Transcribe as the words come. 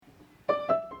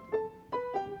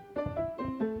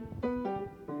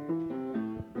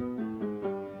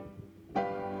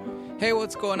Hey,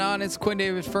 what's going on? It's Quinn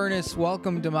David Furness.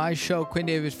 Welcome to my show. Quinn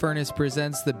David Furness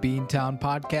presents the Beantown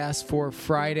Podcast for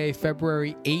Friday,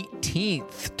 February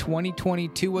 18th,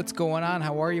 2022. What's going on?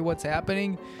 How are you? What's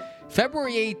happening?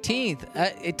 February 18th.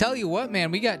 I tell you what,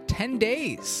 man, we got 10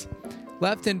 days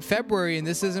left in February, and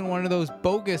this isn't one of those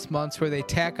bogus months where they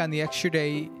tack on the extra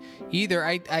day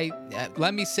either.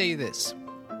 Let me say this.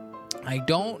 I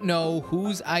don't know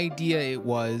whose idea it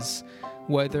was,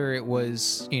 whether it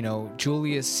was,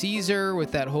 Julius Caesar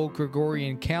with that whole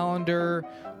Gregorian calendar,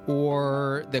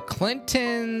 or the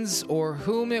Clintons, or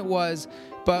whom it was.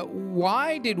 But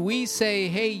why did we say,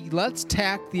 hey, let's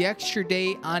tack the extra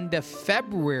day onto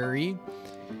February?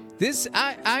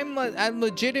 I'm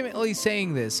legitimately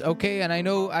saying this, okay? And I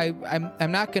know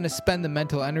I'm not going to spend the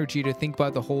mental energy to think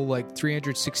about the whole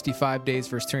 365 days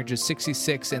versus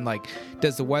 366 and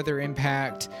does the weather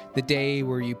impact the day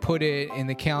where you put it in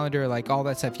the calendar, all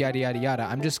that stuff, yada yada yada.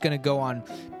 I'm just going to go on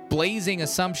blazing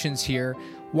assumptions here.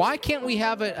 Why can't we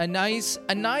have a nice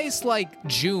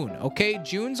June? Okay,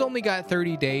 June's only got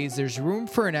 30 days. There's room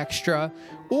for an extra,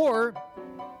 or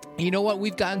you know what?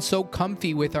 We've gotten so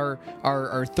comfy with our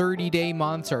 30-day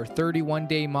months, our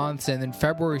 31-day months, and then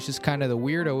February is just kind of the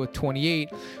weirdo with 28.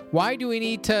 Why do we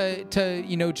need to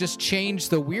just change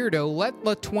the weirdo?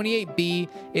 Let 28 be.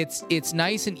 It's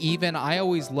nice and even. I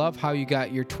always love how you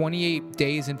got your 28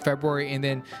 days in February, and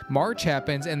then March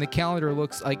happens, and the calendar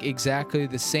looks exactly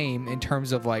the same in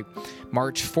terms of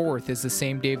March 4th is the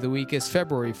same day of the week as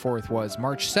February 4th was.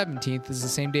 March 17th is the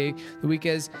same day of the week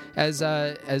as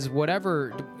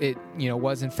whatever it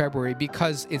was in February,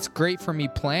 because it's great for me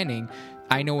planning.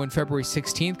 I know when February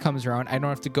 16th comes around, I don't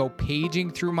have to go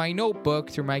paging through my notebook,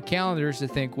 through my calendars to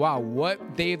think, wow,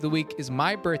 what day of the week is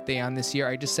my birthday on this year?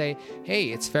 I just say,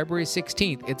 hey, it's February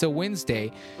 16th. It's a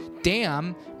Wednesday.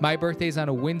 Damn, my birthday's on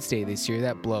a Wednesday this year.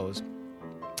 That blows.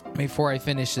 Before I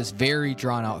finish this very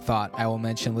drawn-out thought, I will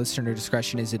mention listener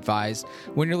discretion is advised.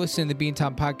 When you're listening to the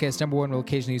Beantown Podcast, number one, we'll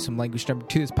occasionally use some language. Number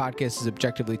two, this podcast is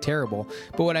objectively terrible.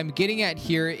 But what I'm getting at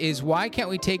here is, why can't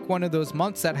we take one of those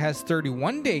months that has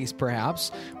 31 days,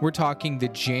 perhaps? We're talking the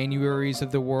Januaries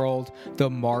of the world, the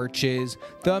Marches,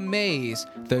 the Mays,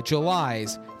 the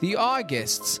Julys, the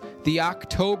Augusts, the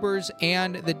Octobers,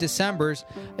 and the Decembers.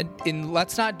 And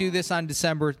let's not do this on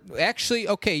December. Actually,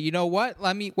 okay, you know what?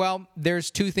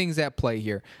 There's two things at play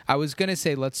here. I was going to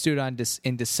say let's do it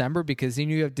in December, because then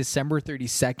you have December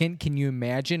 32nd. Can you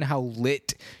imagine how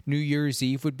lit New Year's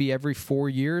Eve would be every 4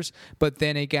 years? But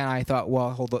then again, I thought,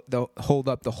 well, hold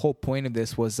up. The whole point of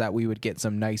this was that we would get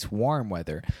some nice warm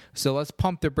weather. So let's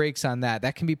pump the brakes on that.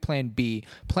 That can be plan B.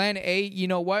 Plan A, you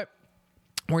know what?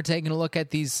 We're taking a look at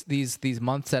these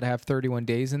months that have 31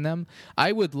 days in them.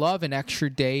 I would love an extra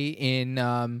day in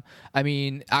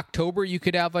October. You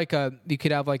could have like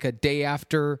a day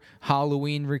after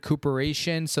Halloween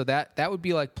recuperation. So that would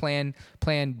be plan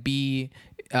B,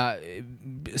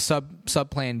 sub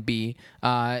plan B,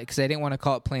 because I didn't want to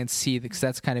call it plan C because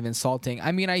that's kind of insulting.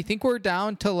 I think we're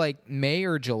down to May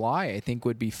or July. I think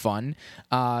would be fun.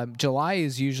 July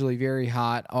is usually very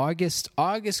hot. August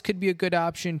could be a good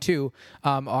option too.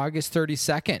 August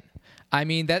 32nd.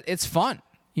 That it's fun.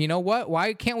 You know what?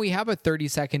 Why can't we have a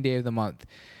 32nd day of the month?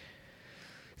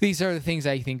 These are the things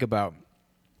I think about.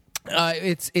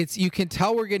 It's you can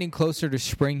tell we're getting closer to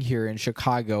spring here in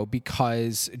Chicago,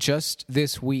 because just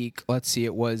this week, let's see,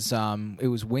 it was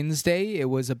Wednesday. It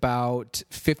was about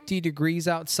 50 degrees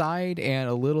outside and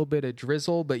a little bit of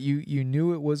drizzle, but you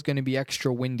knew it was going to be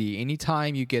extra windy.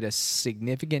 Anytime you get a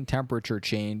significant temperature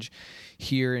change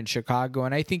here in Chicago,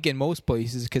 and I think in most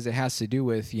places, because it has to do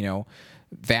with,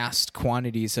 vast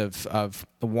quantities of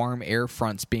warm air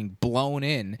fronts being blown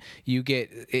in, you get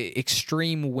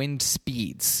extreme wind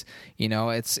speeds.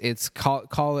 It's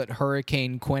call it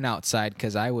Hurricane Quinn outside,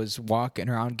 because I was walking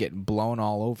around getting blown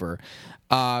all over.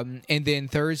 And then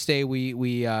Thursday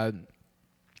we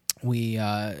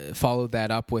followed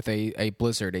that up with a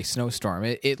blizzard, a snowstorm.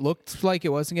 It looked like it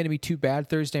wasn't going to be too bad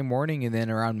Thursday morning, and then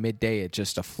around midday it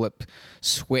just a flip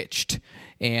switched,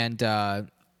 and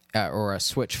or a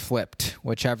switch flipped,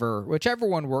 whichever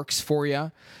one works for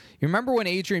you. You remember when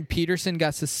Adrian Peterson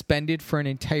got suspended for an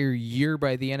entire year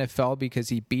by the NFL because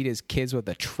he beat his kids with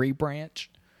a tree branch?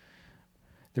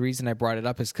 The reason I brought it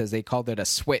up is because they called it a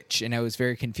switch, and it was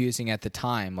very confusing at the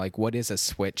time. What is a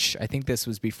switch? I think this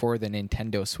was before the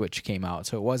Nintendo Switch came out,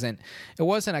 so it wasn't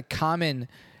a common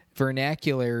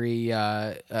vernaculary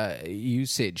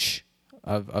usage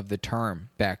of the term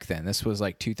back then. This was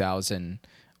 2000.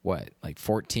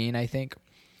 14, I think.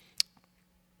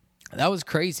 That was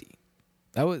crazy.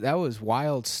 That was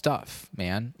wild stuff,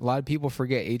 man. A lot of people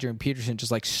forget Adrian Peterson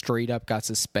just straight up got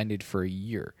suspended for a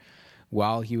year.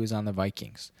 while he was on the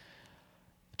Vikings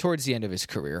towards the end of his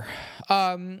career.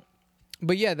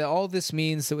 But yeah, all this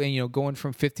means that, going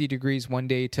from 50 degrees one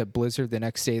day to blizzard the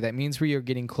next day, that means we are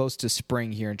getting close to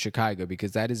spring here in Chicago,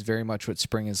 because that is very much what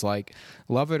spring is like.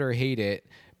 Love it or hate it.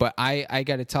 But I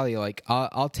got to tell you, like,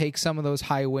 I'll take some of those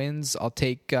high winds. I'll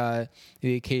take the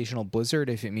occasional blizzard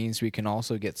if it means we can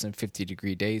also get some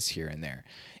 50-degree days here and there.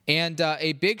 And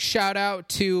a big shout out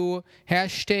to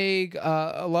hashtag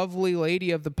a lovely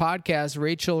lady of the podcast,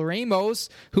 Rachel Ramos,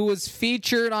 who was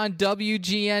featured on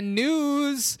WGN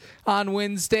News on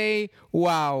Wednesday.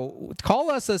 Wow.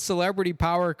 Call us a celebrity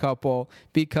power couple,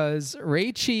 because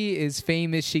Rachie is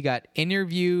famous. She got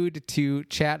interviewed to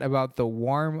chat about the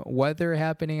warm weather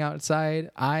happening outside.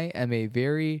 I am a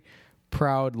very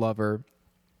proud lover.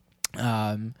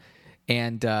 Yeah,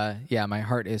 my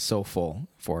heart is so full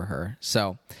for her.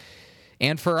 So,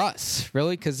 and for us,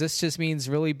 really, because this just means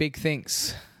really big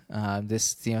things.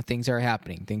 Things are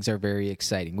happening. Things are very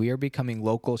exciting. We are becoming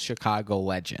local Chicago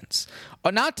legends.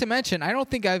 Not to mention, I don't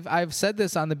think I've said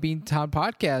this on the Beantown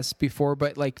podcast before,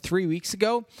 but like 3 weeks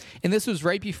ago, and this was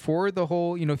right before the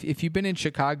whole, if you've been in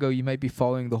Chicago, you might be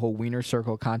following the whole Wiener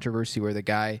Circle controversy, where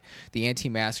the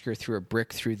anti-masker threw a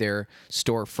brick through their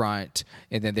storefront,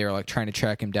 and then they were like trying to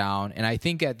track him down. And I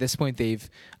think at this point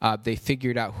they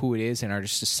figured out who it is and are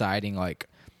just deciding, like,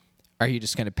 are you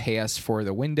just going to pay us for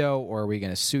the window, or are we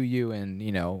going to sue you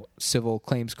in, civil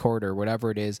claims court or whatever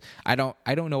it is? I don't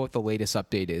know what the latest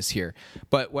update is here.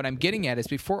 But what I'm getting at is,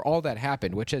 before all that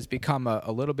happened, which has become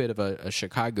a little bit of a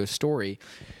Chicago story,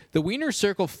 the Wiener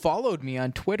Circle followed me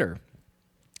on Twitter.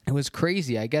 It was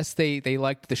crazy. I guess they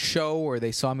liked the show, or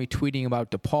they saw me tweeting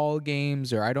about DePaul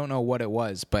games, or I don't know what it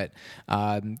was. But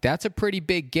that's a pretty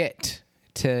big get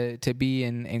to be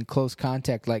in close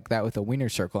contact like that with a Wiener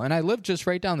Circle. And I live just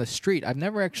right down the street. I've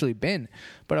never actually been,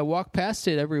 but I walk past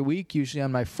it every week, usually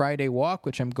on my Friday walk,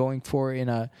 which I'm going for in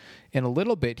a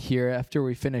little bit here after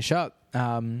we finish up.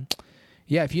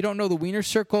 If you don't know, the Wiener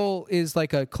Circle is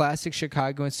like a classic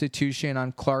Chicago institution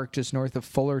on Clark, just north of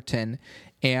Fullerton.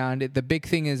 And the big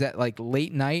thing is that, like,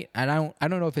 late night, and I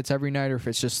don't know if it's every night or if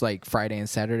it's just like Friday and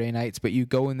Saturday nights, but you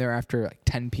go in there after like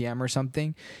 10 p.m. or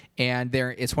something, and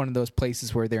it's one of those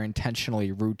places where they're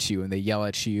intentionally rude to you and they yell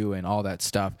at you and all that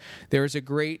stuff. There's a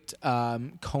great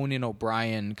Conan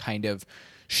O'Brien kind of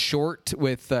short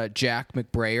with Jack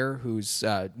McBrayer, who's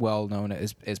well known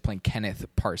as playing Kenneth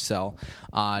Parcell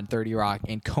on 30 Rock,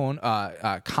 and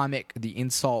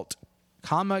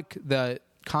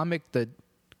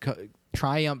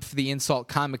Triumph the Insult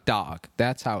Comic Dog.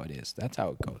 That's how it is. That's how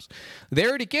it goes.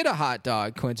 There to get a hot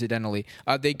dog, coincidentally.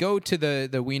 They go to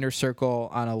the Wiener Circle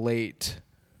on a late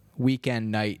weekend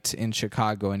night in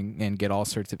Chicago and get all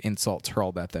sorts of insults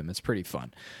hurled at them. It's pretty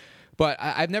fun. But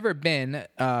I've never been,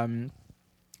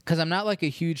 because I'm not like a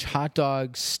huge hot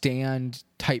dog stand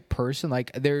type person.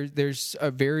 Like there's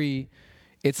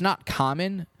it's not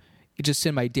common just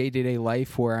in my day-to-day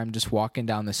life where I'm just walking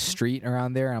down the street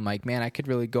around there and I'm like, man, I could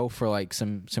really go for like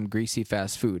some greasy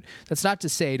fast food. That's not to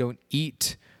say I don't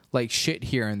eat like shit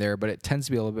here and there, but it tends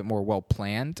to be a little bit more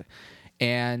well-planned.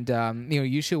 And,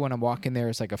 usually when I'm walking there,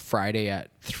 it's like a Friday at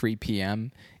 3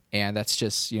 p.m. And that's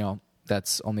just,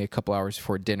 that's only a couple hours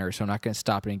before dinner. So I'm not going to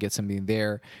stop in and get something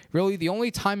there. Really, the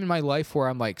only time in my life where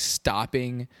I'm like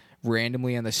stopping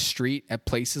randomly on the street at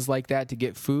places like that to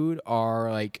get food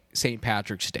are like St.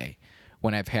 Patrick's Day,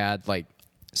 when I've had like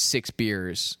 6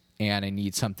 beers and I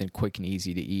need something quick and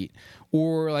easy to eat.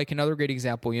 Or like another great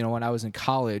example, when I was in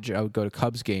college, I would go to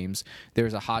Cubs games.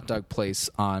 There's a hot dog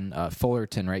place on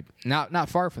Fullerton, right? Not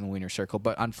far from the Wiener Circle,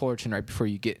 but on Fullerton, right before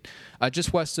you get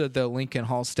just west of the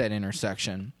Lincoln-Halstead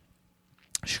intersection.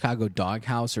 Chicago Dog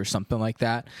House or something like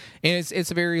that. And it's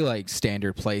a very like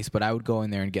standard place, but I would go in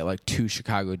there and get like 2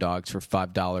 Chicago dogs for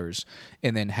 $5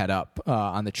 and then head up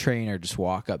on the train or just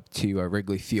walk up to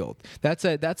Wrigley Field. That's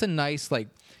a nice like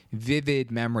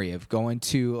vivid memory of going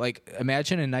to, like,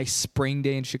 imagine a nice spring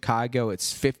day in Chicago.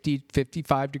 It's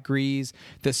 55 degrees.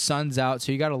 The sun's out,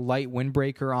 so you got a light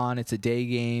windbreaker on. It's a day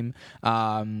game.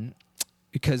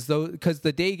 Because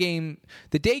the day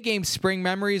game spring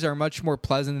memories are much more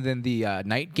pleasant than the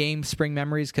night game spring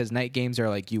memories, because night games are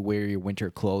like you wear your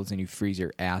winter clothes and you freeze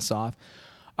your ass off.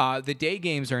 The day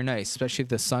games are nice, especially if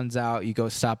the sun's out. You go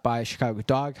stop by Chicago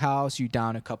Dog House, you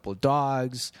down a couple of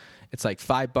dogs. It's like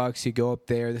 $5. You go up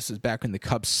there. This is back when the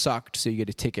Cubs sucked, so you get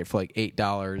a ticket for like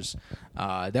 $8.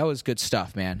 That was good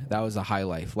stuff, man. That was a high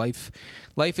life.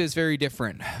 Life is very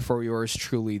different for yours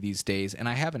truly these days, and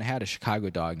I haven't had a Chicago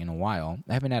dog in a while.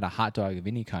 I haven't had a hot dog of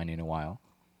any kind in a while.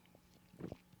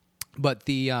 But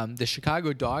the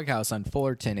Chicago Dog House on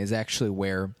Fullerton is actually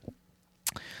where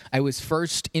I was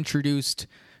first introduced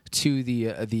to the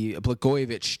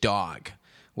Blagojevich dog,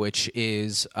 which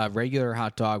is a regular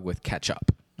hot dog with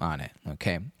ketchup on it.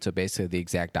 Okay, so basically the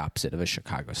exact opposite of a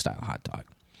Chicago style hot dog.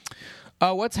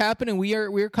 What's happening? We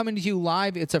are coming to you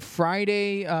live. It's a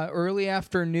Friday early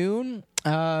afternoon.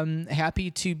 Happy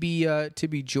to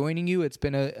be joining you. It's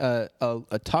been a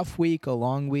tough week, a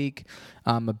long week,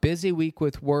 a busy week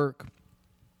with work,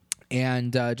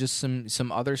 and just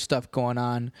some other stuff going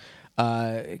on.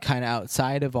 Kind of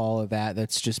outside of all of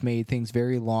that's just made things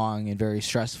very long and very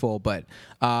stressful. But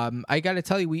I got to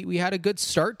tell you, we had a good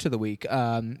start to the week.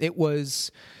 It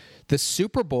was the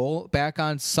Super Bowl back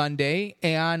on Sunday,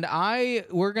 and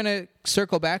we're going to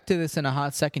circle back to this in a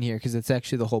hot second here because it's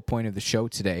actually the whole point of the show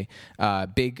today,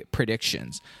 big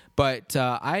predictions. But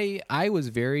I was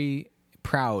very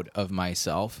proud of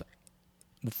myself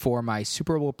for my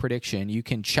Super Bowl prediction. You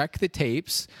can check the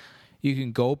tapes. You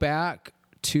can go back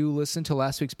to listen to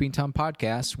last week's Beantown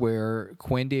podcast where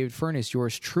Quinn David Furness,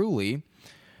 yours truly,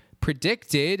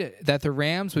 predicted that the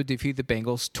Rams would defeat the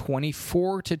Bengals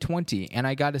 24-20. And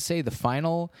I got to say, the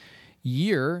final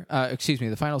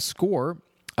score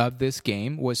of this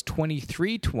game was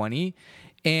 23-20.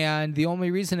 And the only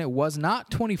reason it was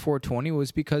not 24-20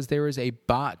 was because there was a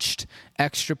botched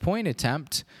extra point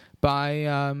attempt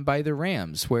by the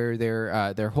Rams, where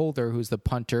their holder, who's the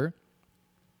punter,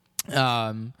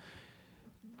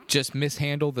 just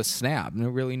mishandled the snap.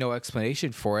 Really no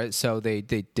explanation for it. So they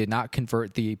did not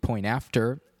convert the point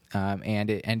after, and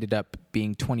it ended up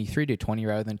being 23-20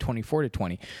 rather than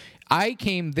 24-20. I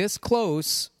came this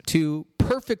close to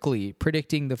perfectly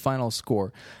predicting the final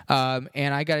score. And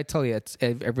I got to tell you,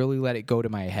 I really let it go to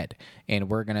my head. And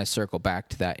we're going to circle back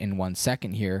to that in 1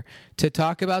 second here to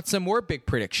talk about some more big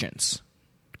predictions.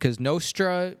 Because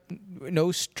Nostra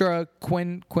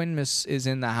Quinmus is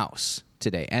in the house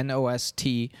today.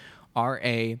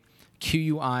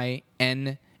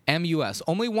 NOSTRAQUINMUS.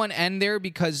 Only one N there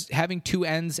because having two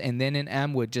N's and then an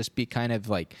M would just be kind of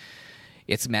like,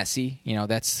 it's messy. You know,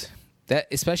 that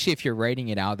especially if you're writing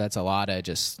it out, that's a lot of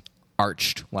just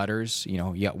arched letters. You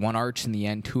know, you got one arch in the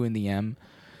N, two in the M.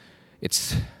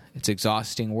 It's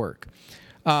exhausting work.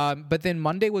 But then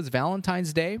Monday was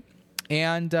Valentine's Day.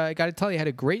 And I got to tell you, I had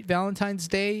a great Valentine's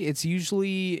Day. It's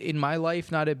usually, in my life,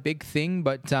 not a big thing,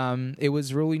 but it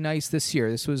was really nice this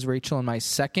year. This was Rachel and my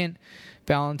second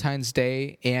Valentine's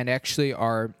Day, and actually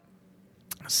our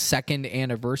second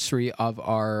anniversary of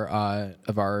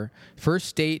our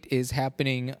first date is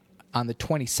happening on the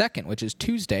 22nd, which is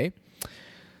Tuesday.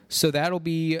 So that'll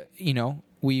be,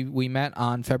 we met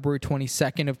on February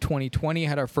 22nd of 2020,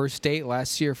 had our first date.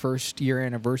 Last year, first year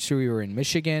anniversary, we were in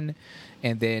Michigan.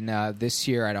 And then this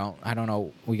year, I don't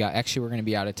know. We're going to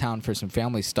be out of town for some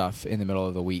family stuff in the middle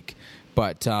of the week.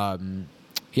 But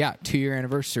 2-year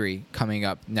anniversary coming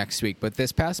up next week. But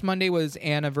this past Monday was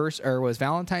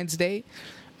Valentine's Day.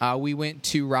 We went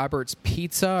to Robert's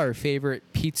Pizza, our favorite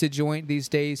pizza joint these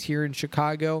days here in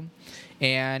Chicago,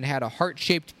 and had a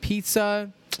heart-shaped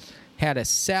pizza, had a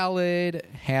salad,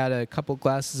 had a couple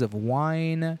glasses of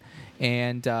wine,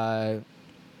 and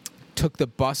took the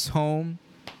bus home.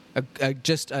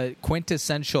 Just a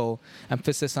quintessential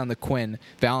emphasis on the Quinn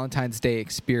Valentine's Day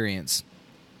experience.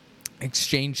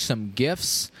 Exchanged some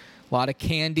gifts, a lot of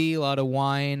candy, a lot of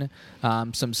wine,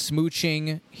 some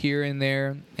smooching here and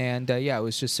there, and it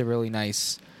was just a very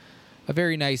nice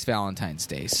Valentine's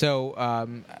Day.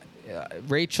 So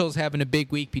Rachel's having a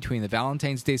big week between the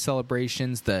Valentine's Day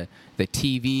celebrations, the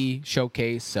TV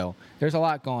showcase. So there's a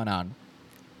lot going on,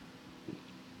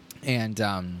 and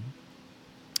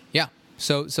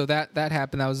So that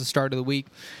happened. That was the start of the week.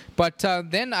 But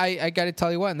then I got to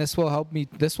tell you what, and this will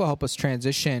help us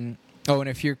transition. Oh, and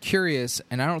if you're curious,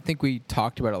 and I don't think we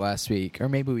talked about it last week, or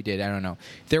maybe we did, I don't know.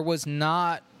 There was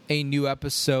not a new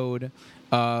episode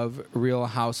of Real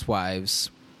Housewives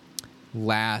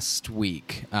last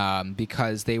week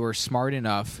because they were smart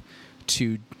enough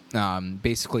to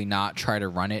basically not try to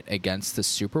run it against the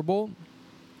Super Bowl.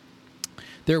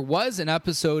 There was an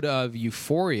episode of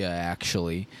Euphoria,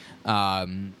 actually,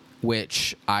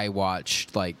 which I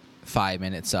watched like 5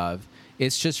 minutes of.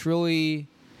 It's really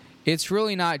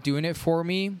not doing it for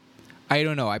me. I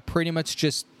don't know. I pretty much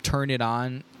just turned it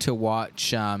on to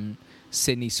watch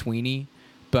Sydney Sweeney,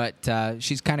 but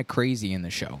she's kind of crazy in the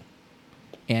show.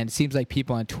 And it seems like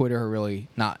people on Twitter are really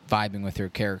not vibing with her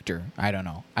character. I don't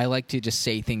know. I like to just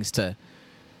say things to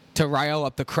rile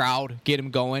up the crowd, get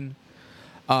them going.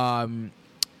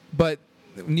 But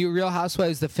New Real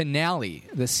Housewives, the finale,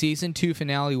 the season 2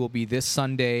 finale will be this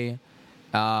Sunday.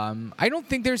 I don't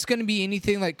think there's going to be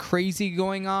anything like crazy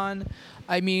going on.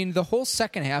 I mean, the whole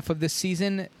second half of this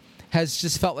season has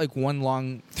just felt like one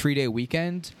long 3-day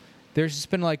weekend. there's just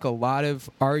been like a lot of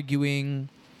arguing,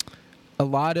 a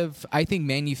lot of, I think,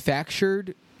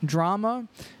 manufactured drama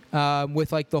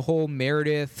with like the whole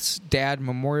Meredith's dad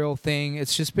memorial thing.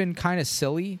 It's just been kind of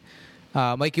silly.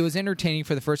 Like, it was entertaining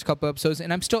for the first couple episodes,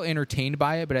 and I'm still entertained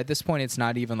by it, but at this point, it's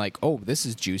not even like, oh, this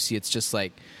is juicy. It's just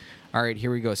like, all right,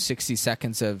 here we go, 60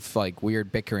 seconds of, like,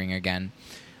 weird bickering again.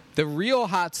 The real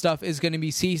hot stuff is going to be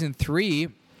season 3,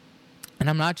 and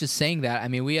I'm not just saying that. I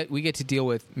mean, we get to deal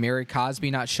with Mary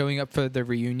Cosby not showing up for the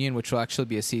reunion, which will actually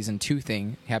be a season 2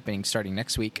 thing happening starting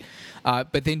next week.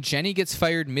 But then Jenny gets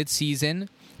fired mid-season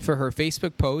for her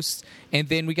Facebook posts, and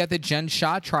then we got the Jen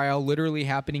Shah trial literally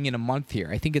happening in a month here.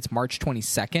 I think it's March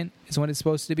 22nd is when it's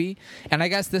supposed to be. And I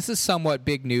guess this is somewhat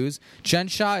big news. Jen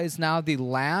Shah is now the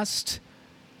last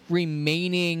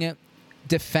remaining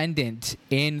defendant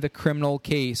in the criminal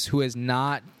case who has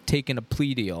not taken a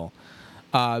plea deal.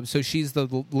 So she's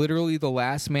literally the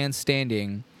last man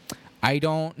standing. I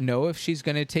don't know if she's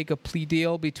going to take a plea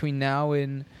deal between now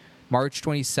and March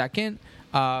 22nd.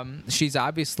 She's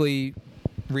obviously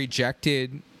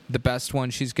rejected the best one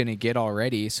she's going to get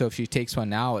already. So if she takes one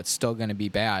now, it's still going to be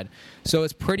bad. So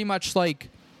it's pretty much like,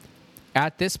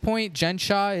 at this point, Jen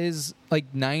Shah is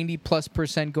like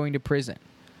 90+% going to prison,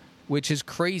 which is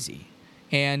crazy.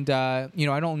 And, I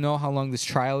don't know how long this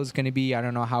trial is going to be. I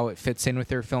don't know how it fits in with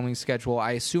their filming schedule.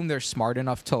 I assume they're smart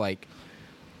enough to, like,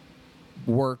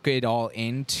 work it all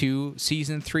into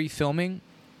season 3 filming,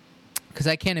 because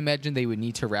I can't imagine they would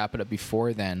need to wrap it up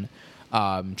before then,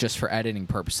 just for editing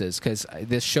purposes, because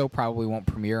this show probably won't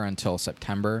premiere until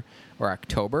September or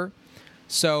October.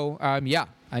 So,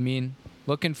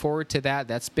 looking forward to that.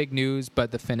 That's big news,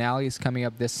 but the finale is coming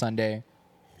up this Sunday,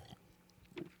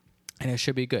 and it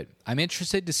should be good. I'm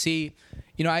interested to see,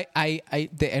 I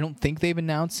don't think they've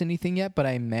announced anything yet, but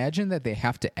I imagine that they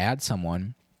have to add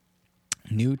someone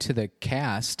new to the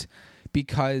cast,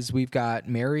 because we've got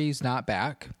Mary's not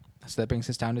back, so that brings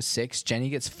us down to 6. Jenny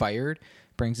gets fired,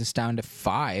 brings us down to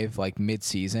 5, like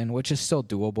mid-season, which is still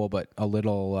doable, but a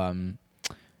little,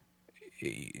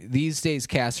 these days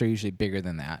casts are usually bigger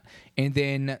than that. And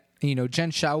then, Jen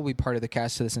Shah will be part of the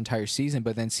cast of this entire season,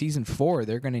 but then season 4,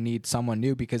 they're going to need someone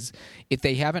new, because if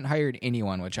they haven't hired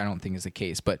anyone, which I don't think is the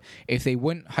case, but if they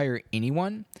wouldn't hire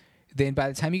anyone, then by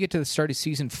the time you get to the start of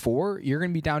season 4, you're going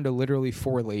to be down to literally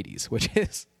 4 ladies, which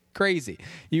is crazy.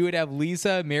 You would have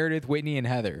Lisa, Meredith, Whitney, and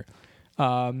Heather,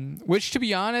 which, to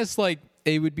be honest, like,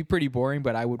 it would be pretty boring,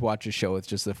 but I would watch a show with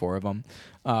just the 4 of them,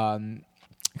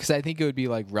 because I think it would be,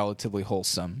 like, relatively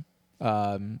wholesome.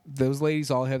 Those ladies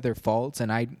all have their faults,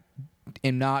 and I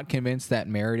am not convinced that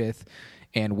Meredith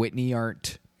and Whitney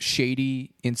aren't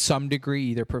shady in some degree,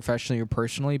 either professionally or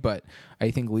personally, but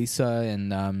I think Lisa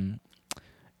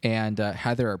and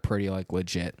Heather are pretty, like,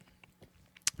 legit,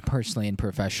 personally and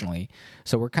professionally.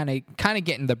 So we're kind of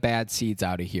getting the bad seeds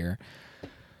out of here.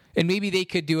 And maybe they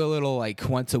could do a little, like,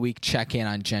 once a week check-in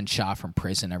on Jen Shah from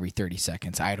prison every 30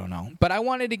 seconds. I don't know. But I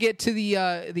wanted to get to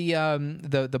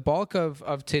the bulk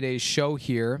of today's show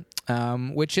here,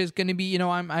 which is going to be,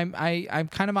 I'm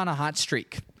kind of on a hot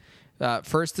streak.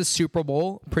 First, the Super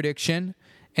Bowl prediction,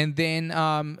 and then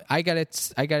I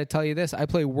gotta tell you this: I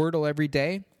play Wordle every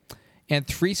day, and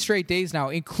 3 straight days now,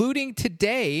 including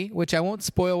today, which I won't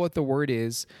spoil what the word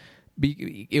is.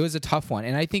 It was a tough one,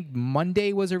 and I think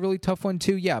Monday was a really tough one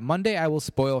too. Yeah, Monday I will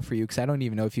spoil for you, because I don't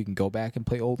even know if you can go back and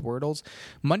play old Wordles.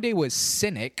 Monday was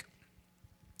cynic,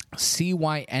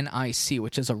 CYNIC,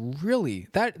 which is a really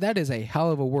that is a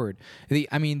hell of a word. The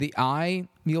I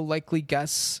you'll likely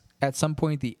guess at some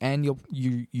point. The N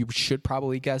you should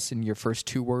probably guess in your first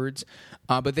 2 words,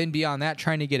 but then beyond that,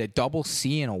 trying to get a double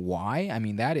C and a Y. I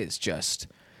mean, that is just.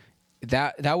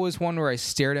 That was one where I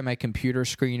stared at my computer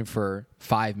screen for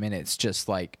 5 minutes, just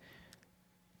like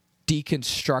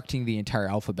deconstructing the entire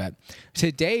alphabet.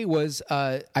 Today was,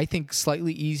 I think,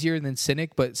 slightly easier than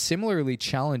Cynic, but similarly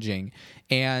challenging.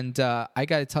 And I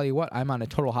got to tell you what, I'm on a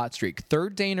total hot streak.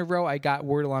 3rd day in a row, I got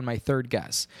Wordle on my 3rd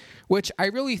guess, which I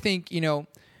really think,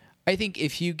 I think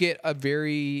if you get a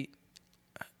very,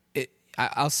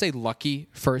 I'll say lucky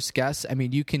first guess. I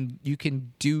mean, you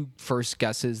can do first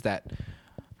guesses that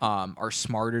are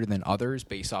smarter than others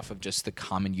based off of just the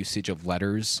common usage of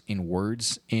letters in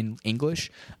words in English.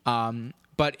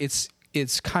 But it's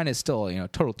kind of still,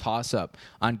 total toss-up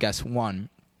on guess 1.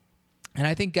 And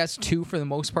I think guess 2, for the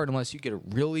most part, unless you get a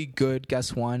really good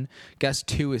guess 1, guess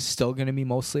 2 is still going to be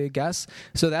mostly a guess.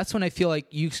 So that's when I feel like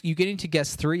you get into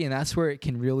guess 3, and that's where it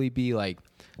can really be like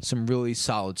some really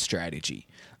solid strategy,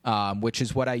 which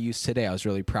is what I used today. I was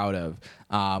really proud of.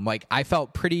 I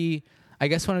felt I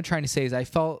guess what I'm trying to say is I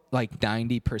felt like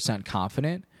 90%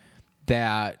 confident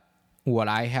that what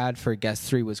I had for guess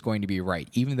 3 was going to be right,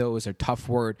 even though it was a tough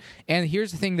word. And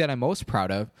here's the thing that I'm most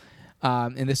proud of,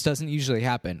 and this doesn't usually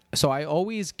happen. So I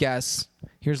always guess,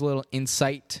 here's a little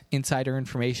insider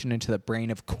information into the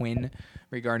brain of Quinn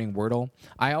regarding Wordle.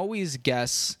 I always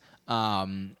guess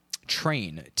train,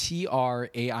 Train,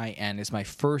 is my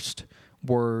first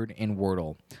word in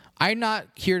Wordle. I'm not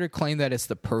here to claim that it's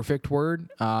the perfect word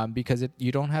because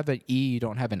you don't have an E, you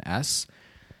don't have an S.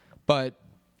 But,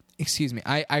 excuse me,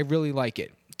 I really like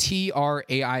it.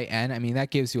 Train, I mean, that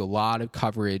gives you a lot of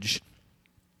coverage.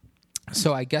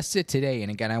 So I guessed it today,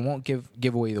 and again, I won't give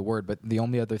away the word, but the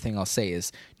only other thing I'll say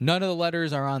is none of the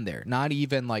letters are on there. Not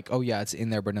even like, oh yeah, it's in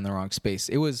there, but in the wrong space.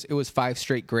 It was 5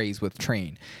 straight grays with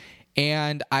train.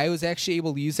 And I was actually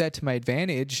able to use that to my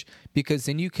advantage because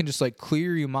then you can just like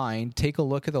clear your mind, take a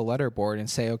look at the letterboard and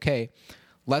say, okay,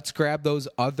 let's grab those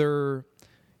other,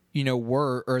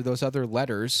 those other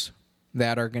letters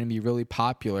that are going to be really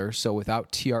popular. So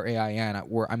without Train,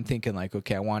 I'm thinking like,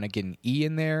 okay, I want to get an E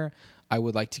in there. I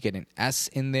would like to get an S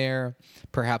in there.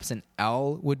 Perhaps an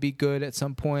L would be good at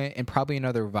some point, and probably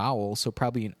another vowel, so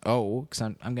probably an O, because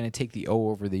I'm going to take the O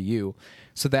over the U.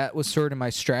 So that was sort of my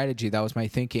strategy. That was my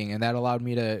thinking, and that allowed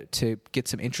me to get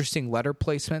some interesting letter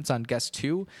placements on guess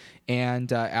 2.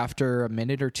 And after a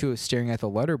minute or two of staring at the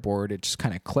letterboard, it just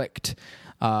kind of clicked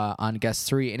on guess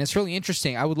 3. And it's really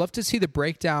interesting. I would love to see the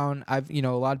breakdown. A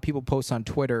lot of people post on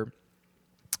Twitter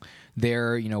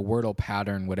their Wordle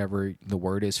pattern, whatever the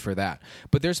word is for that.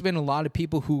 But there's been a lot of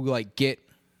people who like get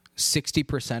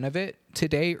 60% of it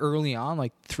today early on,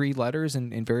 like 3 letters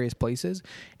in various places,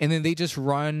 and then they just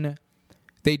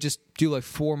do like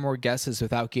 4 more guesses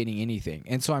without getting anything.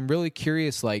 And so I'm really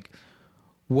curious, like,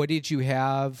 what did you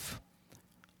have?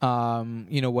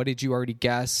 What did you already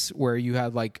guess where you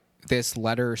had like this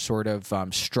letter sort of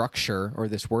structure or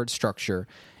this word structure,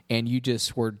 and you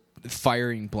just were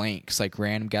firing blanks, like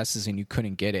random guesses, and you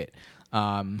couldn't get it.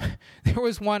 There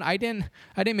was one I didn't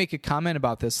make a comment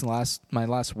about this in my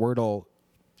last Wordle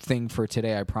thing for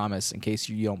today, I promise, in case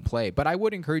you don't play. But I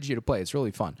would encourage you to play. It's really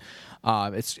fun.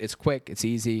 It's quick, it's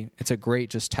easy, it's a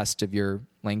great just test of your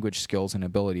language skills and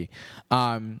ability.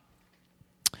 I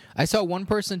saw one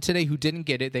person today who didn't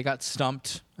get it. They got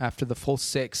stumped after the full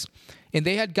 6, and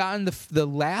they had gotten the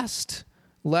last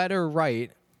letter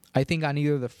right, I think, on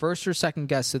either the first or second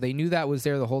guess, so they knew that was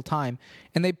there the whole time.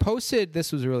 And they posted,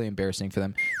 this was really embarrassing for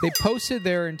them, they posted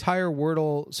their entire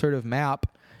Wordle sort of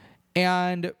map,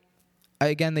 and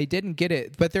again, they didn't get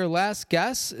it. But their last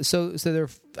guess, so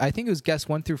I think it was guess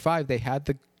 1 through 5, they had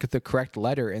the correct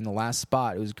letter in the last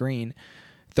spot. It was green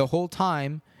the whole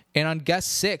time. And on guess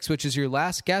 6, which is your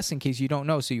last guess in case you don't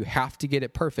know, so you have to get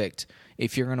it perfect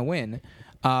if you're going to win,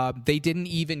 they didn't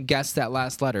even guess that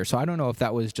last letter. So I don't know if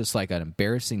that was just like an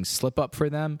embarrassing slip up for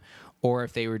them, or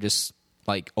if they were just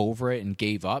like over it and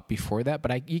gave up before that.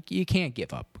 But you can't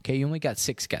give up. Okay, you only got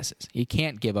 6 guesses. You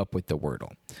can't give up with the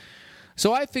Wordle.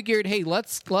 So I figured, hey,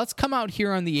 let's come out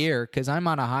here on the air because I'm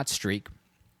on a hot streak,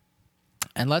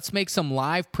 and let's make some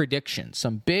live predictions,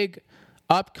 some big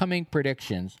upcoming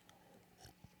predictions.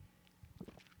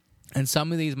 And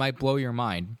some of these might blow your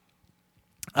mind.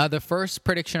 The first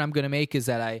prediction I'm going to make is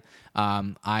that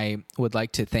I would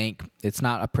like to thank, it's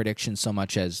not a prediction so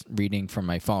much as reading from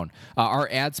my phone, our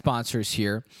ad sponsors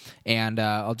here, and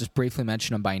I'll just briefly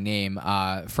mention them by name.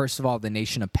 First of all, the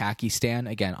nation of Pakistan,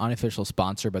 again, unofficial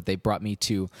sponsor, but they brought me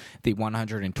to the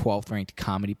 112th ranked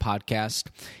comedy podcast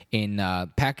in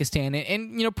Pakistan,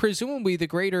 and presumably the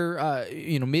greater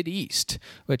Mid-East,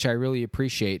 which I really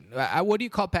appreciate. What do you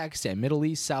call Pakistan? Middle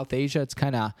East, South Asia? It's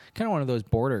kind of one of those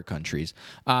border countries.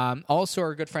 Also,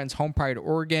 our good friends Home Pride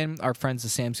Oregon, our friends the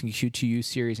Samsung Q2U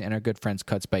series, and our good friends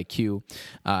Cuts by Q.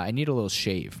 I need a little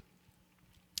shave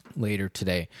later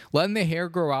today. Letting the hair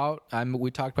grow out. We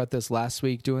talked about this last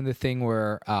week, doing the thing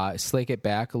where slake it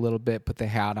back a little bit, put the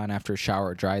hat on after a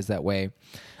shower, it dries that way.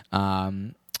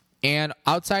 And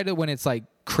outside of when it's like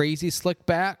crazy slick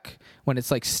back, when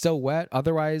it's like still wet,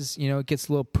 otherwise, it gets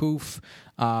a little poof.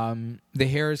 The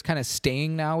hair is kind of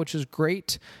staying now, which is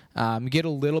great. You get a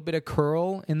little bit of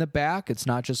curl in the back. It's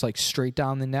not just like straight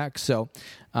down the neck. So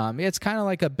it's kind of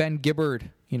like a Ben Gibbard.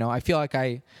 I feel like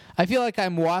I'm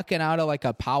walking out of like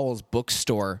a Powell's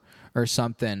bookstore or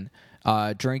something,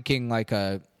 drinking like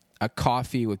a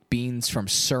coffee with beans from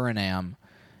Suriname,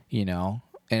 and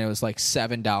it was like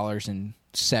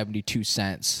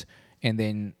 $7.72. And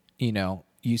then,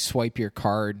 you swipe your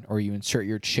card or you insert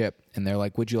your chip and they're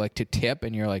like, would you like to tip?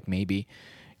 And you're like, maybe.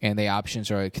 And the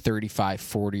options are like 35,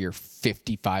 40, or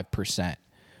 55%.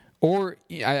 Or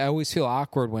I always feel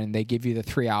awkward when they give you the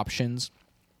 3 options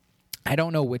I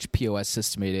don't know which POS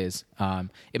system it is.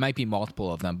 It might be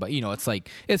multiple of them, but it's like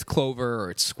it's Clover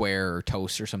or it's Square or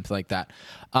Toast or something like that.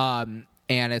 And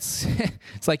it's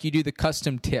it's like you do the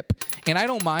custom tip, and I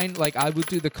don't mind. Like I would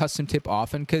do the custom tip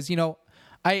often because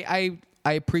I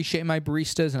appreciate my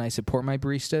baristas and I support my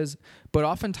baristas, but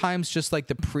oftentimes just like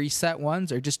the preset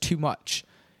ones are just too much,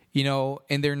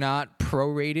 and they're not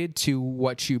prorated to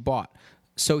what you bought.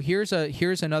 So here's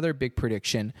another big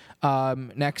prediction.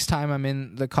 Next time I'm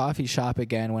in the coffee shop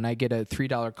again, when I get a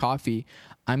 $3 coffee,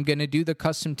 I'm going to do the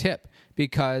custom tip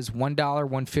because $1,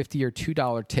 $1.50, or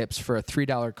 $2 tips for a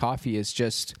 $3 coffee is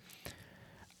just,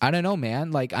 I don't know,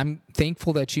 man. Like I'm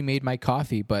thankful that you made my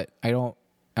coffee, but I don't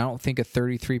think a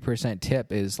 33%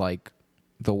 tip is like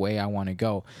the way I want to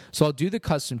go. So I'll do the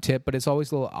custom tip, but it's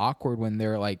always a little awkward when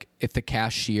they're like, if the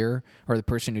cashier or the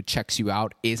person who checks you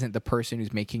out isn't the person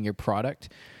who's making your product,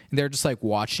 and they're just like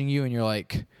watching you, and you're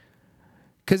like,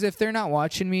 because if they're not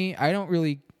watching me, I don't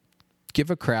really give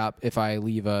a crap if I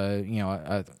leave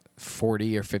a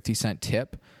 40 or 50 cent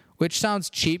tip, which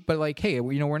sounds cheap, but like, hey,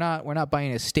 we're not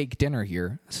buying a steak dinner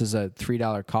here. This is a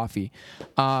 $3 coffee.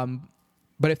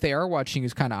 But if they are watching,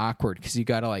 it's kind of awkward because you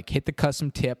got to like hit the custom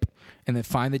tip and then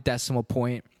find the decimal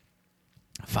point,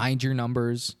 find your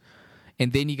numbers,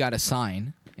 and then you got to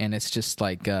sign. And it's just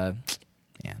like, man.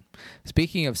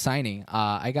 Speaking of signing,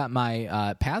 I got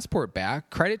my passport back.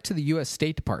 Credit to the U.S.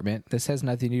 State Department. This has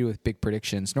nothing to do with big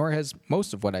predictions, nor has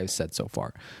most of what I've said so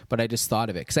far. But I just thought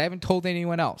of it because I haven't told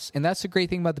anyone else. And that's the great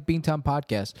thing about the Beantown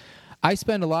podcast. I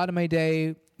spend a lot of my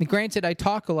day. Granted, I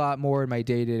talk a lot more in my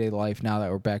day-to-day life now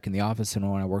that we're back in the office than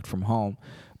when I worked from home.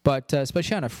 But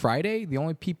especially on a Friday, the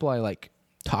only people I like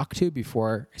talk to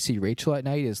before I see Rachel at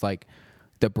night is like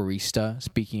the barista.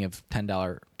 Speaking of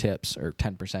 $10 tips or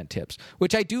 10% tips,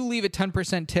 which I do leave a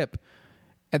 10% tip.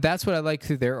 And that's what I like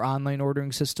through their online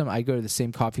ordering system. I go to the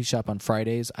same coffee shop on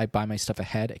Fridays. I buy my stuff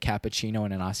ahead, a cappuccino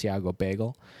and an Asiago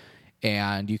bagel.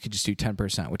 And you could just do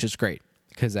 10%, which is great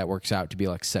because that works out to be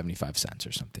like 75 cents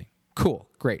or something. Cool.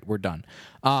 Great. We're done.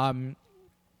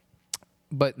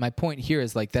 But my point here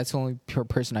is like, that's the only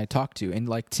person I talk to. And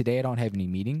like today I don't have any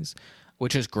meetings,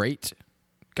 which is great.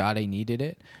 God, I needed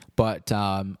it. But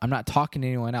I'm not talking to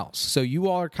anyone else. So you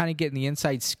all are kind of getting the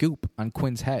inside scoop on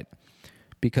Quinn's head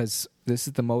because this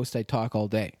is the most I talk all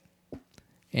day.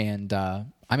 And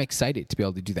I'm excited to be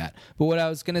able to do that. But what I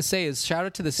was going to say is shout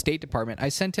out to the State Department. I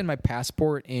sent in my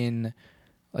passport in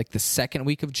like the second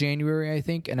week of January, I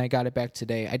think, and I got it back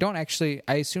today.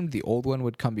 I assumed the old one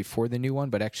would come before the new one,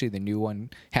 but actually the new one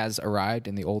has arrived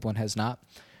and the old one has not.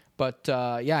 But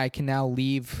yeah, I can now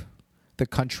leave the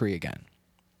country again,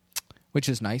 which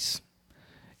is nice.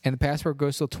 And the passport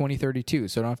goes till 2032,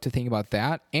 so I don't have to think about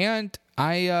that. And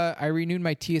I renewed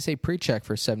my TSA pre-check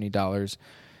for $70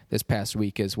 this past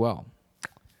week as well.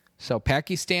 So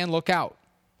Pakistan, look out.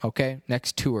 Okay,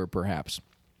 next tour perhaps.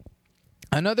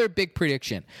 Another big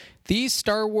prediction. These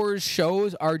Star Wars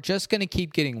shows are just going to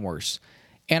keep getting worse.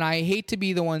 And I hate to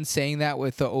be the one saying that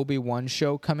with the Obi-Wan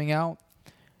show coming out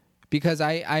because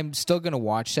I'm still going to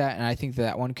watch that, and I think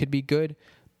that one could be good.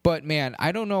 But, man,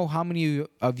 I don't know how many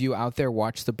of you out there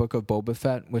watched the Book of Boba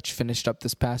Fett, which finished up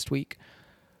this past week,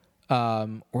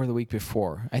 or the week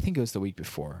before. I think it was the week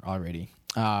before already.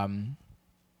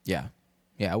 Yeah,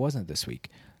 it wasn't this week.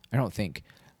 I don't think.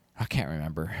 I can't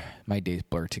remember. My days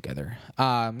blur together.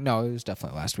 No, it was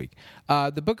definitely last week.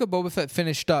 The Book of Boba Fett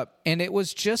finished up, and it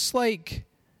was just like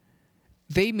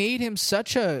they made him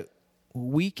such a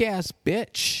weak-ass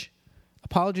bitch.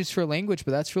 Apologies for language,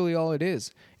 but that's really all it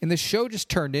is. And the show just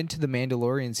turned into The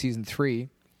Mandalorian Season 3.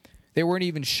 They weren't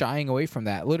even shying away from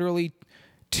that. Literally,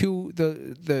 to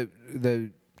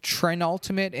the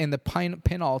penultimate and the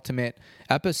penultimate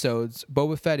episodes,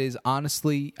 Boba Fett is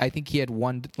honestly, I think he had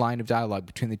one line of dialogue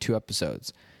between the two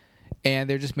episodes. And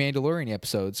they're just Mandalorian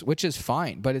episodes, which is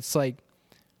fine. But it's like,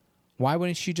 why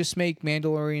wouldn't you just make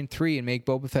Mandalorian 3 and make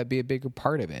Boba Fett be a bigger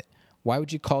part of it? Why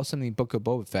would you call something Book of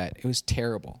Boba Fett? It was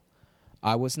terrible.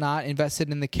 I was not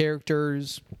invested in the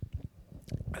characters.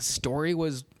 The story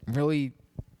was really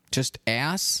just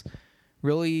ass.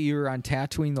 Really, you're on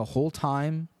Tatooine the whole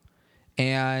time.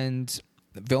 And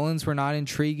the villains were not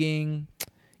intriguing.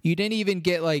 You didn't even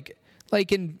get like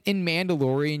in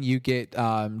Mandalorian, you get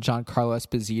Giancarlo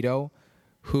Esposito,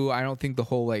 who I don't think the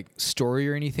whole like story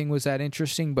or anything was that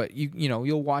interesting, but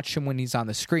you'll watch him when he's on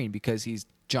the screen because he's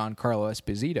Giancarlo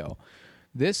Esposito.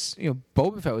 This,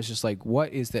 Boba Fett was just like,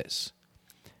 what is this?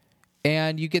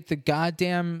 And you get the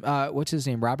goddamn, what's his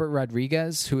name, Robert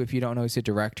Rodriguez, who, if you don't know, he's a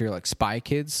director like Spy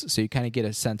Kids, so you kind of get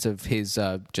a sense of his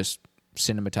just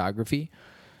cinematography.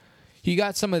 you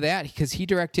got some of that because he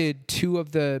directed 2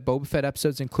 of the Boba Fett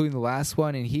episodes, including the last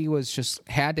one, and he was just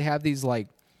had to have these like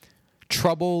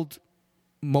troubled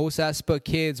Mos Espa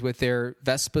kids with their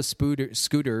Vespa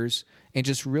scooters and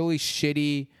just really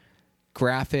shitty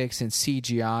graphics and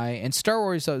CGI. And Star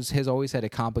Wars has always had a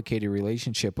complicated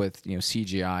relationship with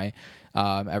CGI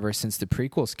ever since the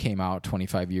prequels came out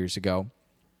 25 years ago,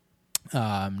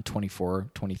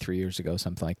 23 years ago,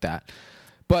 something like that.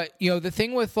 But the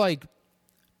thing with like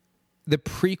the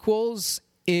prequels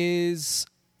is,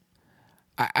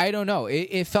 I don't know.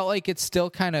 It felt like it still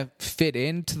kind of fit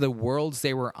into the worlds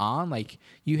they were on. Like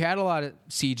you had a lot of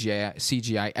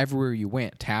CGI everywhere you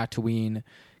went. Tatooine,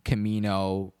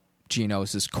 Camino,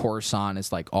 Geonosis, Coruscant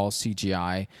is like all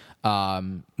CGI.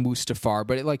 Mustafar,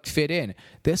 but it like fit in.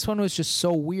 This one was just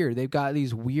so weird. They've got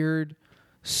these weird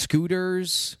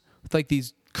scooters with like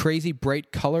these crazy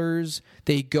bright colors.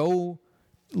 They go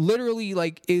literally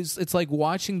like it's like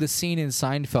watching the scene in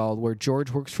Seinfeld where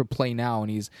George works for Play Now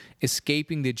and he's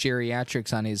escaping the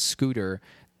geriatrics on his scooter,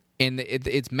 and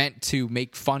it's meant to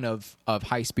make fun of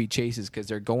high-speed chases because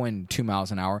they're going 2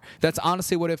 miles an hour. That's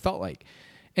honestly what it felt like.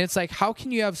 And it's like, how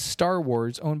can you have Star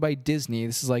Wars owned by Disney?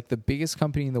 This is like the biggest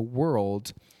company in the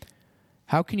world.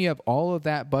 How can you have all of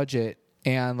that budget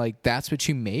and like that's what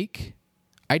you make?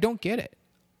 I don't get it.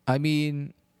 I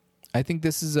mean, I think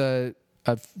this is a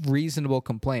reasonable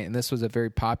complaint, and this was a very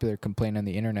popular complaint on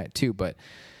the internet too. But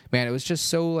man, it was just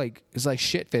so like it was like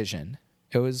shit vision.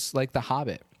 It was like The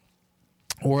Hobbit,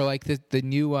 or like the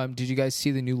new. Did you guys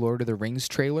see the new Lord of the Rings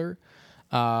trailer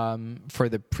for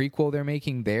the prequel they're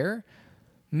making there?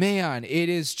 Man, it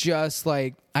is just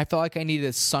like I felt like I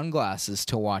needed sunglasses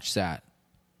to watch that,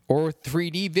 or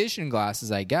 3D vision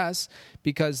glasses, I guess,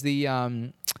 because the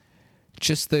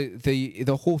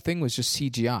whole thing was just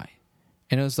CGI.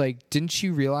 And it was like, didn't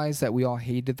you realize that we all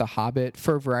hated The Hobbit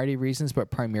for a variety of reasons,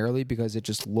 but primarily because it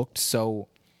just looked so...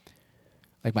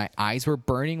 like my eyes were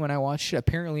burning when I watched it?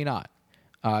 Apparently not,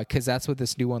 because that's what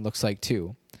this new one looks like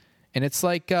too. And it's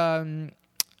like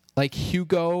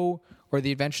Hugo or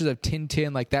The Adventures of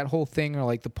Tintin, like that whole thing, or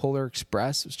like the Polar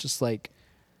Express. It's just like,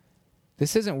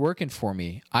 this isn't working for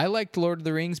me. I liked Lord of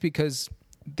the Rings because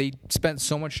they spent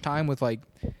so much time with like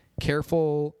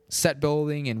careful set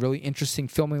building and really interesting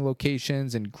filming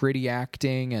locations and gritty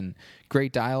acting and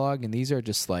great dialogue, and these are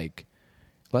just like,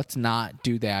 let's not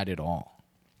do that at all.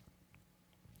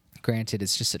 Granted,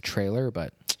 it's just a trailer,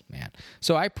 but man.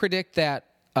 So I predict that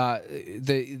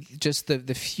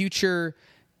the future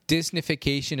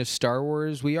Disneyfication of Star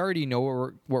Wars, we already know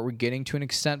what we're getting to an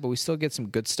extent, but we still get some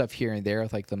good stuff here and there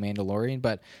with like The Mandalorian.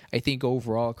 But I think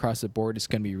overall across the board it's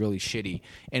going to be really shitty.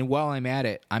 And while I'm at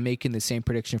it, I'm making the same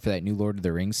prediction for that new Lord of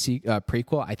the Rings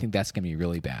prequel. I think that's going to be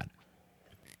really bad.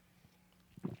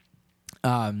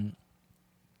 I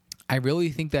really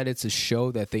think that it's a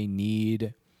show that they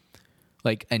need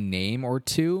like a name or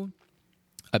two,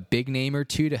 a big name or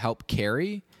two to help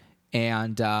carry,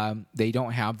 and they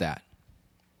don't have that.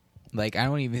 Like, I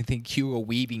don't even think Hugo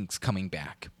Weaving's coming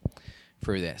back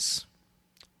for this,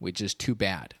 which is too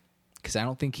bad, because I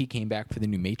don't think he came back for the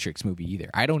new Matrix movie either.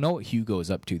 I don't know what Hugo is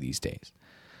up to these days.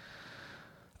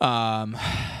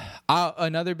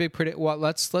 Another big well,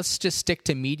 let's just stick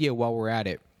to media while we're at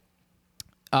it.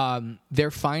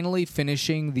 They're finally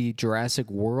finishing the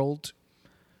Jurassic World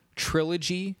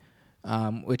trilogy,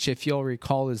 which, if you'll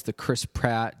recall, is the Chris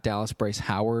Pratt, Dallas Bryce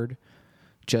Howard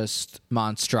just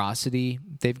monstrosity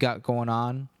they've got going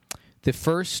on. The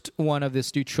first one of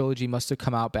this new trilogy must have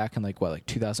come out back in like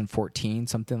 2014,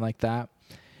 something like that.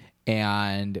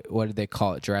 And what did they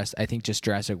call it? I think just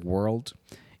Jurassic World.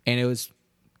 And it was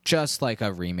just like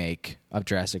a remake of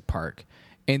Jurassic Park.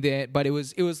 And then, but it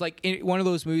was like one of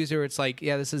those movies where it's like,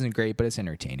 yeah, this isn't great, but it's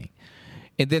entertaining.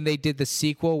 And then they did the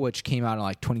sequel, which came out in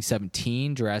like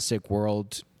 2017, Jurassic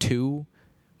World 2,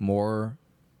 more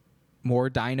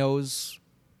dinos,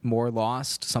 more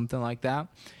lost, something like that.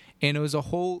 And it was a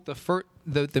whole,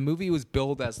 the movie was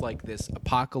billed as like this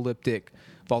apocalyptic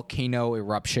volcano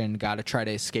eruption, got to try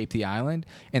to escape the island.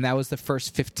 And that was the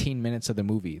first 15 minutes of the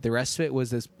movie. The rest of it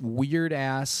was this weird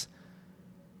ass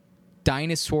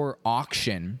dinosaur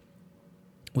auction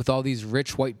with all these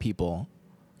rich white people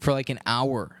for like an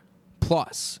hour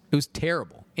plus. It was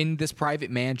terrible in this private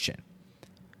mansion.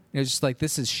 It was just like,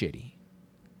 this is shitty.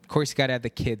 Of course, you got to have the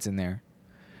kids in there.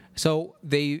 So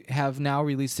they have now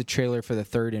released the trailer for the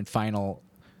third and final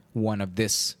one of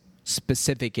this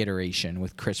specific iteration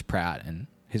with Chris Pratt and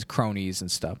his cronies and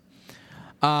stuff.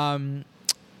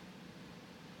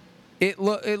 It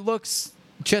looks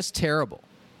just terrible.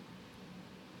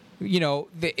 You know,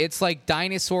 it's like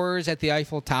dinosaurs at the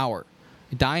Eiffel Tower.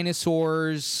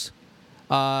 Dinosaurs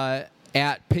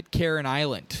at Pitcairn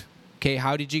Island. Okay,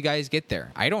 how did you guys get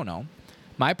there? I don't know.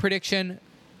 My prediction,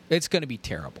 it's going to be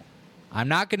terrible. I'm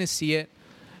not going to see it.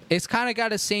 It's kind of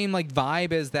got the same like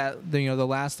vibe as that, you know, the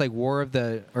last like War of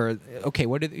the, or okay,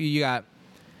 what did you got?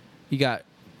 You got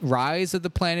Rise of the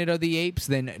Planet of the Apes,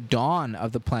 then Dawn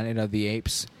of the Planet of the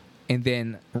Apes, and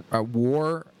then a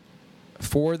War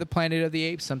for the Planet of the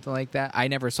Apes, something like that. I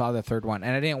never saw the third one,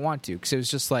 and I didn't want to because it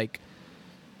was just like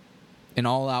an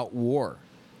all-out war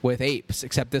with apes,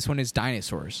 except this one is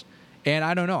dinosaurs. And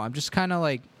I don't know. I'm just kind of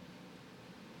like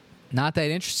not that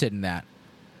interested in that.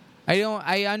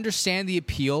 I understand the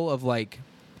appeal of like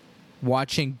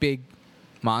watching big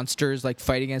monsters like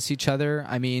fight against each other.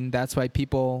 I mean, that's why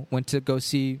people went to go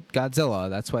see Godzilla.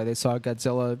 That's why they saw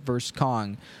Godzilla vs.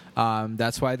 Kong.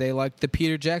 That's why they liked the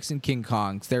Peter Jackson King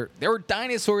Kongs. There were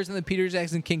dinosaurs in the Peter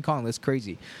Jackson King Kong. That's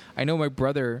crazy. I know my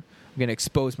brother, I'm going to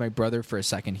expose my brother for a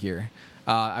second here.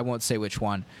 I won't say which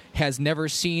one, has never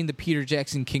seen the Peter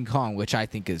Jackson King Kong, which I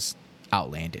think is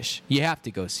outlandish. You have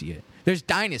to go see it. There's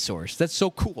dinosaurs. That's so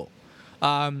cool.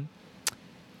 But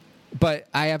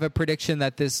I have a prediction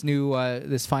that this new,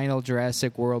 this final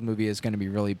Jurassic World movie is going to be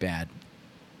really bad.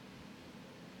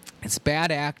 It's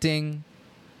bad acting,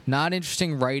 not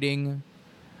interesting writing.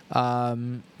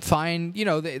 Fine, you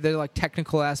know, the like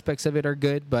technical aspects of it are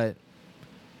good, but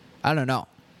I don't know.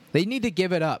 They need to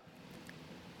give it up.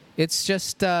 It's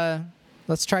just,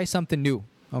 let's try something new,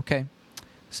 okay?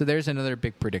 So there's another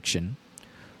big prediction.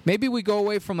 Maybe we go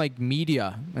away from like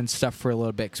media and stuff for a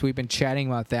little bit because we've been chatting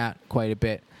about that quite a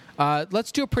bit.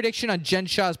 Let's do a prediction on Jen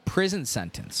Shah's prison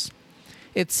sentence.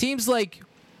 It seems like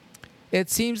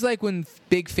when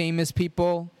big famous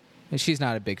people, and she's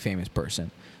not a big famous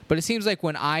person, but it seems like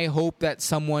when I hope that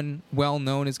someone well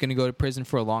known is going to go to prison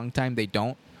for a long time, they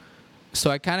don't.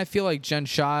 So I kind of feel like Jen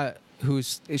Shah,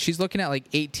 she's looking at like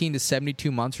 18 to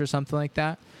 72 months or something like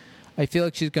that. I feel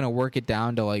like she's going to work it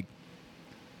down to like,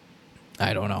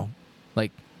 I don't know,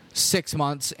 like 6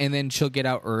 months, and then she'll get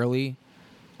out early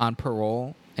on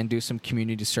parole and do some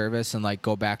community service and like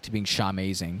go back to being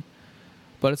Shah-mazing.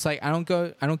 But it's like I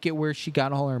don't get where she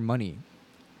got all her money.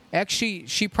 Actually,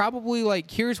 she probably like,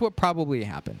 here's what probably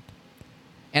happened.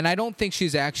 And I don't think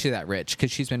she's actually that rich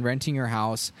because she's been renting her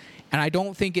house, and I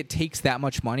don't think it takes that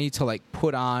much money to like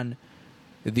put on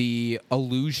the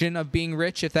illusion of being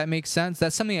rich, if that makes sense.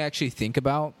 That's something I actually think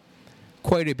about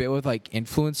quite a bit with like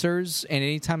influencers, and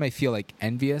anytime I feel like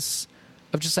envious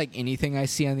of just like anything I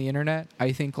see on the internet,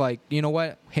 I think like, you know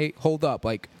what? Hey, hold up.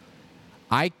 Like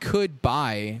I could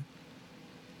buy,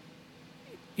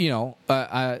 you know,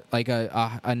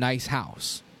 a nice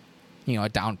house, you know, a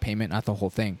down payment, not the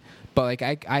whole thing, but like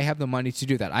I have the money to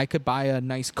do that. I could buy a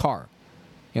nice car.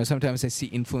 You know, sometimes I see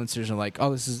influencers are like,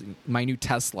 oh, this is my new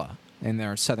Tesla, and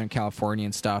they're Southern California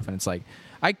and stuff, and it's like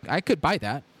I could buy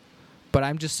that. But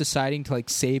I'm just deciding to like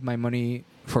save my money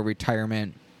for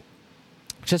retirement,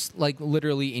 just like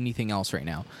literally anything else right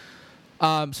now.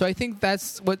 So I think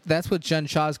that's what Jen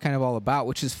Shah is kind of all about,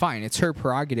 which is fine. It's her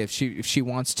prerogative. If she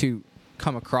wants to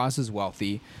come across as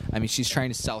wealthy, I mean, she's trying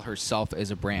to sell herself as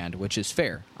a brand, which is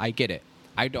fair. I get it.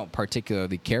 I don't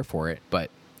particularly care for it, but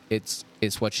it's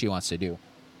what she wants to do.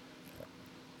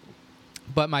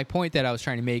 But my point that I was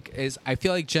trying to make is I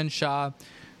feel like Jen Shah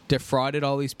defrauded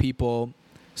all these people,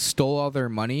 stole all their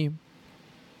money,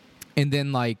 and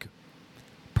then like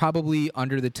probably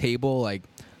under the table like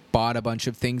bought a bunch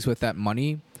of things with that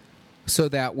money, so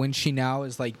that when she now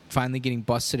is like finally getting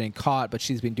busted and caught, but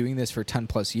she's been doing this for 10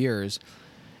 plus years,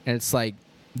 and it's like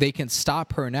they can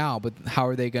stop her now, but how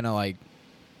are they gonna like,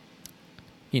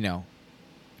 you know,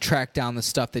 track down the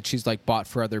stuff that she's like bought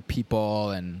for other people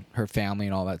and her family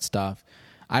and all that stuff?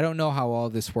 I don't know how all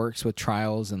this works with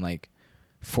trials and like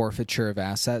forfeiture of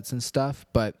assets and stuff,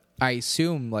 but I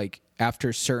assume like after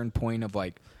a certain point of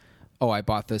like, oh, I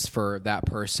bought this for that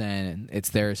person and it's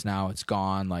theirs now, it's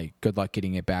gone, like good luck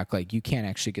getting it back. Like you can't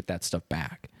actually get that stuff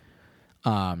back.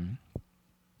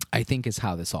 I think is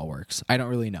how this all works. I don't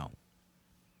really know.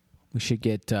 We should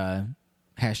get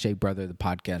hashtag brother the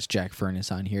podcast Jack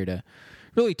Furness on here to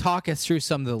really talk us through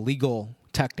some of the legal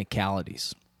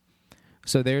technicalities.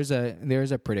 So there's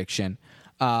a prediction.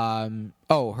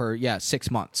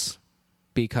 6 months,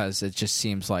 because it just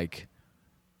seems like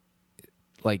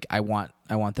I want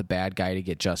the bad guy to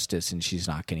get justice, and she's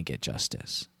not going to get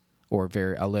justice, or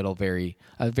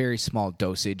a very small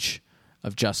dosage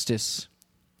of justice,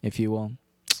 if you will.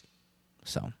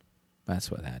 So that's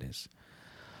what that is.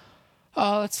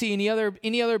 Let's see, any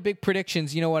other big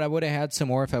predictions. You know what? I would have had some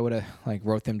more if I would have like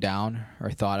wrote them down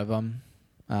or thought of them.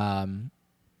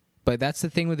 But that's the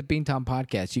thing with the Beantown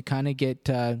podcast. You kind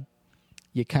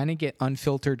of get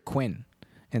unfiltered Quinn,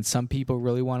 and some people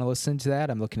really want to listen to that.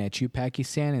 I'm looking at you,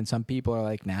 Pakistan, and some people are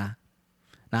like, nah,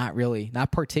 not really,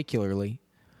 not particularly.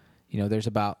 There's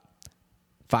about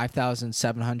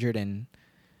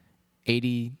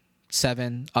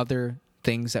 5,787 other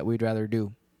things that we'd rather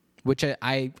do, which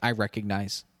I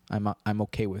recognize. I'm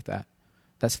okay with that.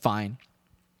 That's fine.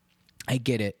 I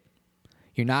get it.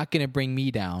 You're not going to bring me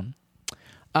down.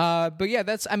 But yeah,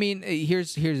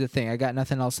 here's the thing. I got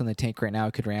nothing else in the tank right now.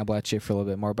 I could ramble at you for a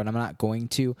little bit more, but I'm not going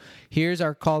to. Here's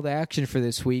our call to action for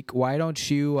this week. Why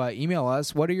don't you email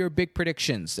us? What are your big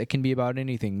predictions? It can be about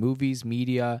anything: movies,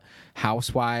 media,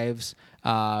 housewives,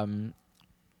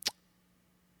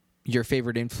 your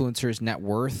favorite influencers, net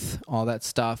worth, all that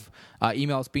stuff.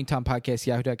 Email us,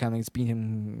 beantownpodcast@yahoo.com. It's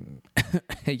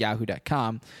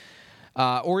beantown@yahoo.com.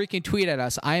 Or you can tweet at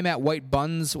us. I am at White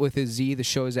Buns with a Z. The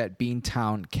show is at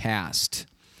Beantown Cast.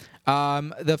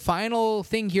 The final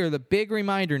thing here, the big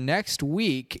reminder, next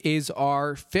week is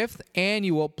our 5th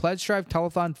annual Pledge Drive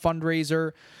Telethon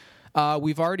fundraiser.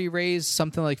 We've already raised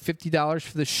something like $50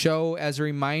 for the show. As a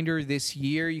reminder, this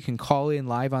year you can call in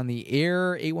live on the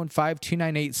air,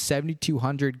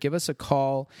 815-298-7200. Give us a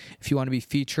call if you want to be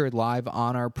featured live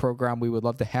on our program. We would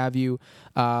love to have you.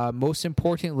 Most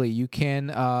importantly, you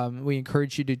can. We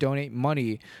encourage you to donate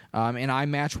money, and I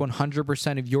match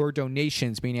 100% of your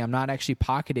donations, meaning I'm not actually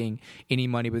pocketing any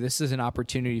money, but this is an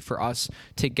opportunity for us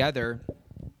together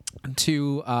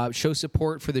to show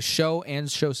support for the show and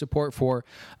show support for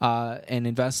and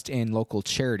invest in local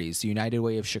charities. The United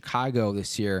Way of Chicago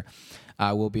this year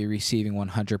will be receiving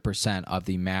 100% of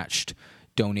the matched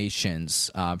donations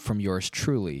from yours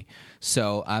truly.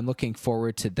 So I'm looking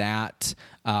forward to that.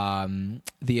 The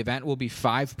event will be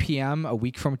 5 p.m. a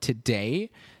week from today.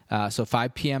 So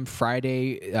 5 p.m.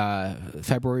 Friday,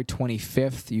 February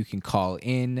 25th, you can call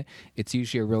in. It's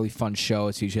usually a really fun show.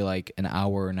 It's usually like an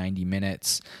hour or 90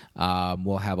 minutes.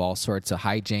 We'll have all sorts of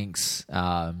hijinks,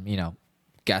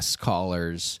 guest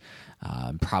callers,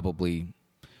 probably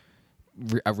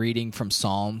a reading from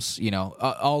Psalms,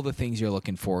 all the things you're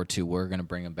looking forward to. We're going to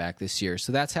bring them back this year.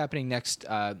 So that's happening next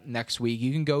week.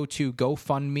 You can go to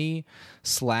GoFundMe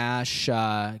 /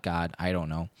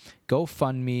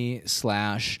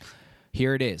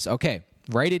 here it is. Okay.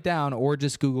 Write it down or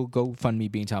just Google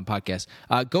GoFundMe Beantown Podcast.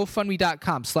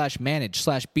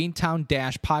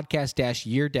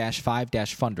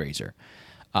 GoFundMe.com/manage/Beantown-podcast-year-5-fundraiser.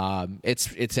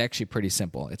 It's actually pretty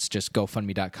simple. It's just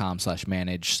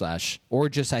GoFundMe.com/manage/ or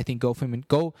just, I think,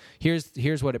 GoFundMe.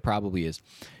 Here's what it probably is.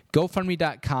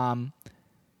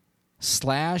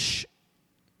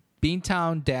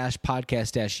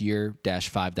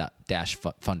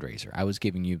 GoFundMe.com/Beantown-podcast-year-5-fundraiser. I was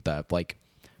giving you the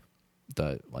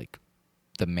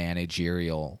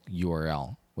managerial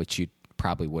URL, which you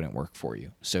probably wouldn't work for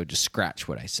you. So just scratch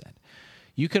what I said.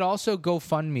 You could also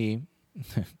GoFundMe.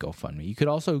 You could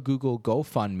also Google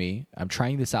GoFundMe. I'm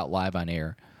trying this out live on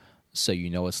air, so you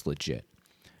know it's legit.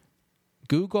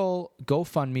 Google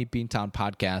GoFundMe Beantown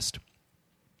Podcast,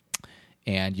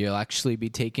 and you'll actually be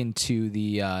taken to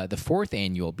the 4th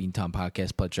annual Beantown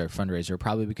Podcast Pledge Drive fundraiser.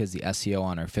 Probably because the SEO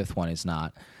on our 5th one is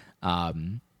not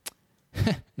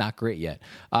not great yet.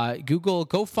 Google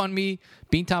GoFundMe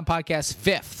Beantown Podcast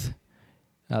 5th.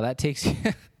 Now that takes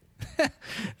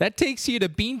you to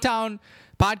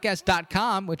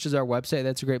beantownpodcast.com, which is our website.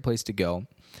 That's a great place to go.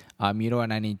 You know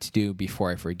what I need to do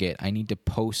before I forget? I need to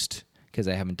post, because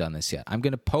I haven't done this yet. I'm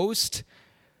going to post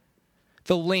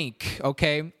the link,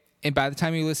 okay? And by the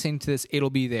time you're listening to this, it'll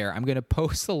be there. I'm going to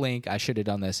post the link. I should have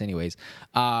done this anyways.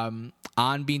 On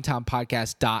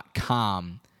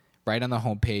beantownpodcast.com. Right on the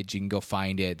homepage, you can go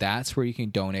find it. That's where you can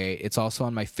donate. It's also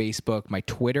on my Facebook, my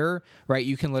Twitter, right?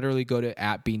 You can literally go to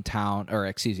at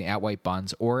White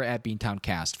Buns or at Beantown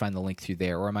Cast. Find the link through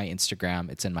there, or my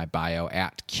Instagram. It's in my bio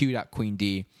at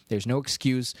q.queend. There's no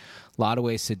excuse. A lot of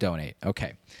ways to donate.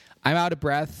 Okay. I'm out of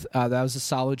breath. That was a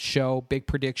solid show. Big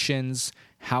predictions,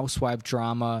 housewife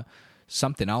drama,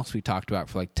 something else we talked about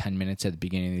for like 10 minutes at the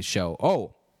beginning of the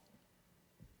show.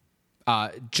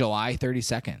 July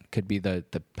 32nd could be the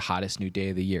hottest new day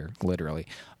of the year, literally.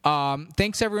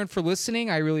 Thanks, everyone, for listening.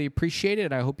 I really appreciate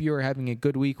it. I hope you are having a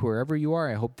good week wherever you are.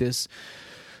 I hope this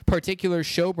particular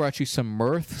show brought you some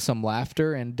mirth, some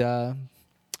laughter, and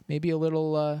maybe a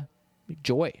little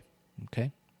joy,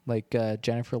 okay, like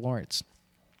Jennifer Lawrence.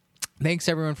 Thanks,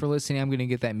 everyone, for listening. I'm going to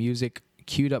get that music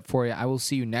queued up for you. I will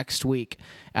see you next week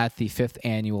at the 5th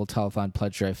annual Telethon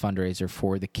Pledge Drive fundraiser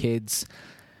for the kids.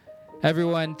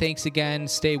 Everyone, thanks again.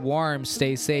 Stay warm,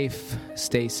 stay safe,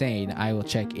 stay sane. I will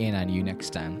check in on you next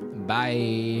time.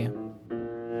 Bye.